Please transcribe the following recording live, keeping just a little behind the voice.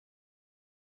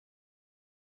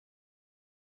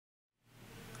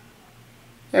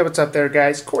Hey, what's up there,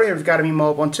 guys? Corey here with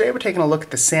GottaBeMobile, and today we're taking a look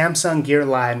at the Samsung Gear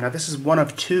Live. Now, this is one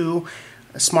of two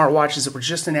smartwatches that were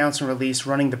just announced and released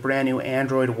running the brand new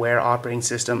Android Wear operating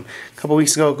system. A couple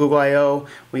weeks ago at Google I/O,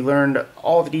 we learned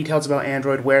all the details about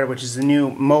Android Wear, which is the new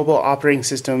mobile operating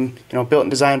system, built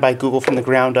and designed by Google from the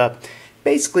ground up,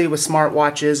 basically with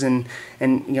smartwatches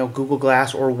and Google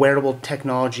Glass or wearable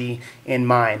technology in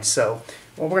mind. So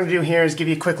what we're going to do here is give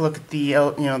you a quick look at the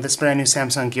this brand new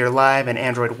Samsung Gear Live and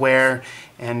Android Wear,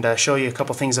 and show you a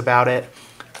couple things about it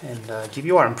and give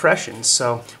you our impressions.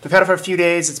 So we've had it for a few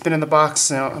days. It's been in the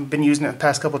box. I've been using it the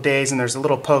past couple of days, and there's a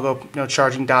little Pogo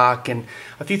charging dock and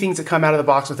a few things that come out of the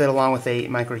box with it, along with a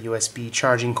micro USB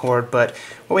charging cord. But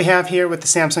what we have here with the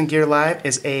Samsung Gear Live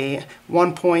is a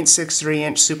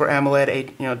 1.63-inch Super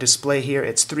AMOLED display here.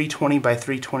 It's 320 by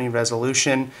 320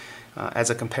 resolution. As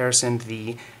a comparison,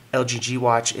 the LG G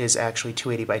Watch is actually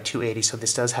 280 by 280, so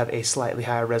this does have a slightly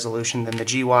higher resolution than the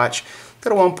G Watch.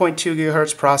 Got a 1.2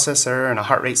 gigahertz processor and a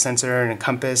heart rate sensor and a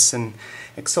compass and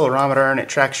accelerometer, and it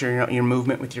tracks your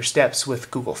movement with your steps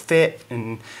with Google Fit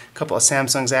and a couple of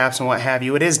Samsung's apps and what have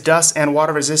you. It is dust and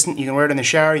water resistant. You can wear it in the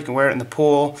shower, you can wear it in the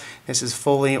pool. This is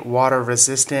fully water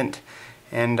resistant.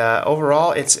 And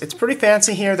overall, it's pretty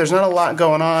fancy here. There's not a lot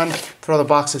going on. Throw the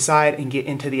box aside and get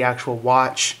into the actual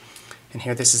watch. And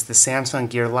here, this is the Samsung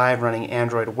Gear Live running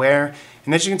Android Wear.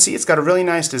 And as you can see, it's got a really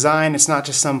nice design. It's not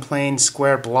just some plain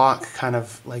square block, kind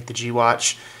of like the G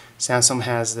Watch. Samsung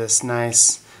has this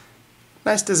nice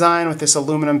design with this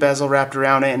aluminum bezel wrapped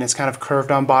around it, and it's kind of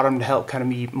curved on bottom to help kind of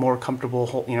be more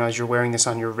comfortable, as you're wearing this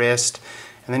on your wrist.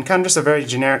 And then kind of just a very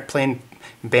generic plain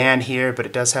band here, but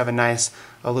it does have a nice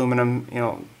aluminum,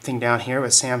 thing down here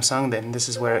with Samsung. Then this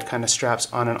is where it kind of straps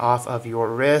on and off of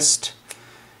your wrist.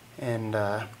 And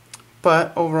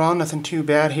but overall, nothing too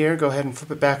bad here. Go ahead and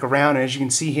flip it back around, and as you can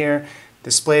see here,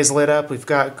 display is lit up. We've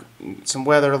got some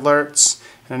weather alerts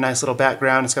and a nice little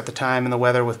background. It's got the time and the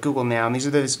weather with Google Now, and these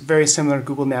are those very similar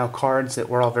Google Now cards that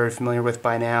we're all very familiar with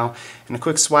by now. And a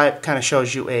quick swipe kind of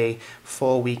shows you a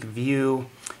full week view.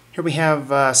 Here we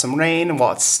have some rain, and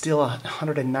while it's still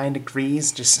 109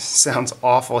 degrees, just sounds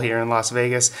awful here in Las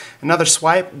Vegas. Another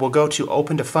swipe will go to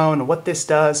open to phone, and what this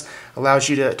does allows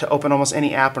you to open almost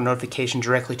any app or notification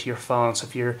directly to your phone. So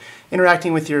if you're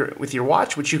interacting with your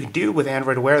watch, which you can do with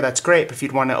Android Wear, that's great. But if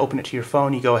you'd want to open it to your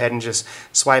phone, you go ahead and just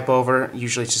swipe over.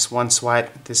 Usually it's just one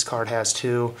swipe. This card has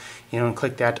two, and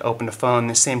click that to open the phone.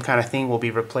 The same kind of thing will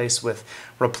be replaced with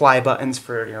reply buttons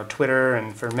for Twitter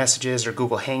and for messages or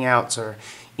Google Hangouts or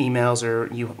emails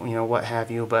or what have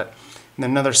you. But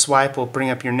another swipe will bring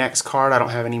up your next card. I don't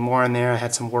have any more in there. I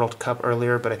had some World Cup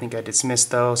earlier, but I think I dismissed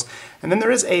those. And then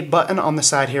there is a button on the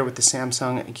side here with the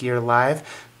Samsung Gear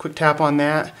Live. Quick tap on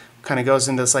that, kind of goes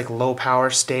into this low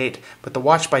power state, but the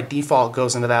watch by default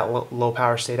goes into that low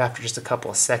power state after just a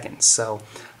couple of seconds. So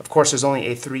of course there's only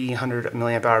a 300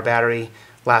 milliamp hour battery,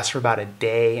 lasts for about a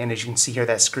day, and as you can see here,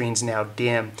 that screen's now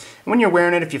dim. And when you're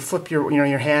wearing it, if you flip your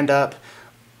your hand up,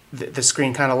 the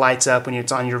screen kind of lights up when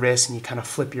it's on your wrist, and you kind of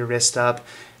flip your wrist up,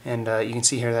 and you can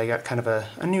see here that I got kind of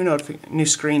a new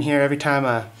screen here. Every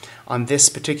time on this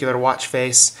particular watch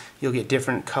face, you'll get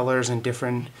different colors and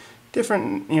different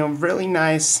really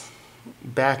nice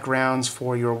backgrounds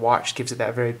for your watch. Gives it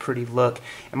that very pretty look.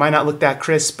 It might not look that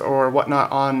crisp or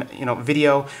whatnot on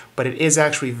video, but it is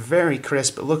actually very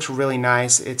crisp. It looks really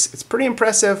nice. It's pretty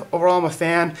impressive overall. I'm a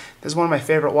fan. This is one of my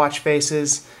favorite watch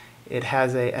faces. It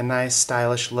has a nice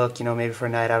stylish look, maybe for a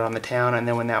night out on the town, and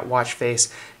then when that watch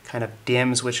face kind of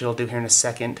dims, which it'll do here in a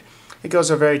second, it goes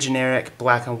to a very generic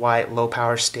black and white low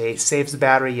power state, saves the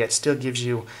battery, yet still gives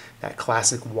you that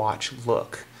classic watch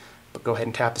look. But go ahead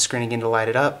and tap the screen again to light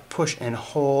it up, push and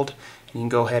hold, and you can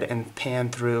go ahead and pan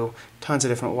through tons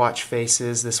of different watch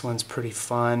faces. This one's pretty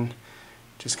fun,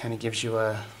 just kind of gives you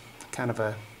a kind of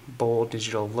a bold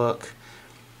digital look.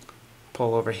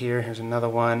 Pull over here, here's another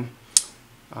one.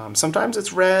 Sometimes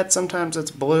it's red, sometimes it's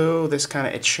blue. This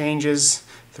it changes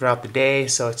throughout the day,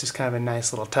 so it's just kind of a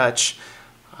nice little touch.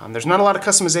 There's not a lot of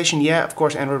customization yet. Of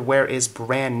course, Android Wear is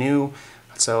brand new,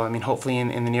 so hopefully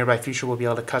in the nearby future we'll be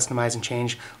able to customize and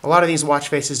change a lot of these watch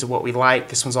faces to what we like.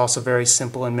 This one's also very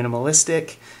simple and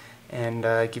minimalistic, and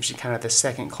gives you kind of the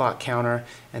second clock counter,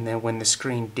 and then when the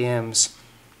screen dims,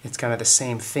 it's kind of the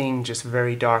same thing, just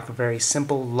very dark, very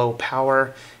simple, low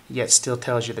power, yet still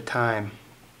tells you the time.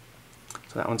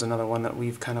 So that one's another one that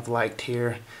we've kind of liked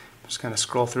here. Just kind of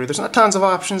scroll through. There's not tons of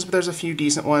options, but there's a few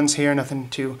decent ones here, nothing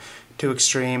too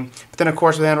extreme. But then of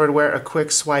course with Android Wear, a quick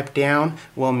swipe down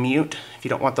will mute. If you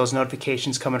don't want those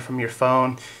notifications coming from your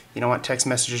phone, you don't want text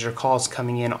messages or calls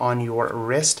coming in on your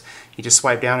wrist, you just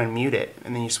swipe down and mute it.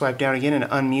 And then you swipe down again and it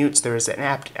unmutes. There is an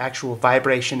actual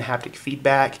vibration, haptic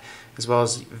feedback, as well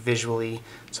as visually.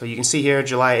 So you can see here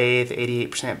July 8th,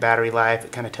 88% battery life.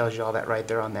 It kind of tells you all that right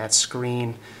there on that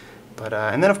screen. But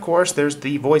and then of course there's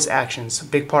the voice actions. A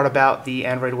big part about the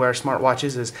Android Wear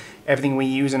smartwatches is everything we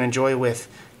use and enjoy with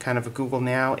kind of Google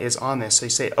Now is on this. So you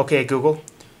say, okay Google,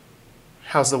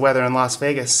 how's the weather in Las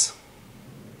Vegas?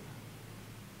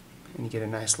 And you get a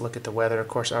nice look at the weather. Of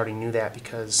course I already knew that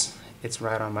because it's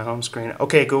right on my home screen.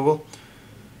 Okay Google,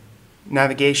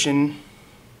 navigation,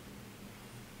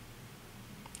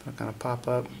 it's going to pop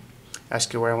up,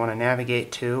 ask you where I want to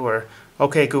navigate to, or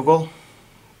okay Google,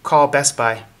 call Best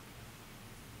Buy.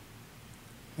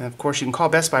 And of course you can call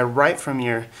Best Buy right from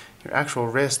your actual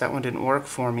wrist. That one didn't work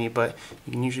for me, but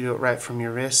you can usually do it right from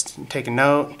your wrist. You can take a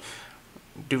note,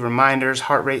 do reminders,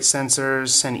 heart rate sensors,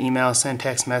 send emails, send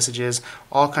text messages,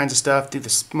 all kinds of stuff through the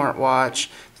smartwatch.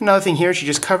 Another thing here is you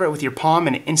just cover it with your palm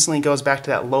and it instantly goes back to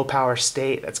that low power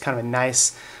state. That's kind of a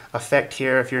nice effect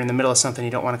here. If you're in the middle of something,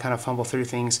 you don't want to kind of fumble through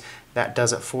things, that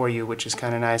does it for you, which is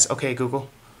kind of nice. Okay Google,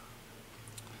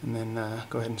 and then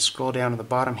go ahead and scroll down to the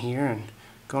bottom here and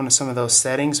go into some of those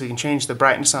settings. We can change the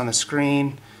brightness on the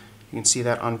screen. You can see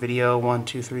that on video, 1,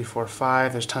 2, 3, 4,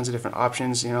 5. There's tons of different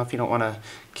options, you know, if you don't want to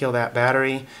kill that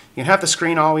battery. You can have the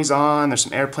screen always on. There's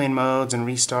some airplane modes and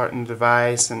restarting the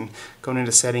device and going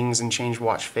into settings and change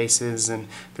watch faces. And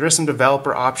there are some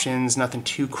developer options, nothing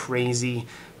too crazy.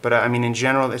 But I mean, in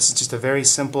general, this is just a very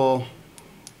simple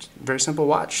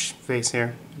watch face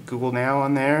here. Google Now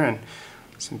on there and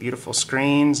some beautiful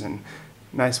screens and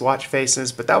nice watch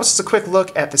faces. But that was just a quick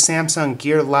look at the Samsung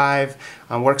Gear Live.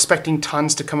 We're expecting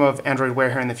tons to come of Android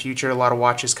Wear here in the future. A lot of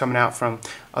watches coming out from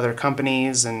other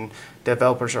companies, and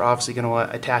developers are obviously going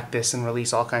to attack this and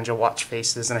release all kinds of watch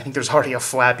faces. And I think there's already a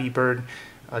Flappy Bird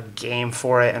game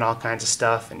for it and all kinds of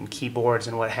stuff and keyboards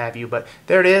and what have you. But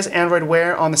there it is, Android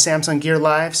Wear on the Samsung Gear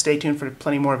Live. Stay tuned for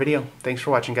plenty more video. Thanks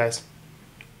for watching, guys.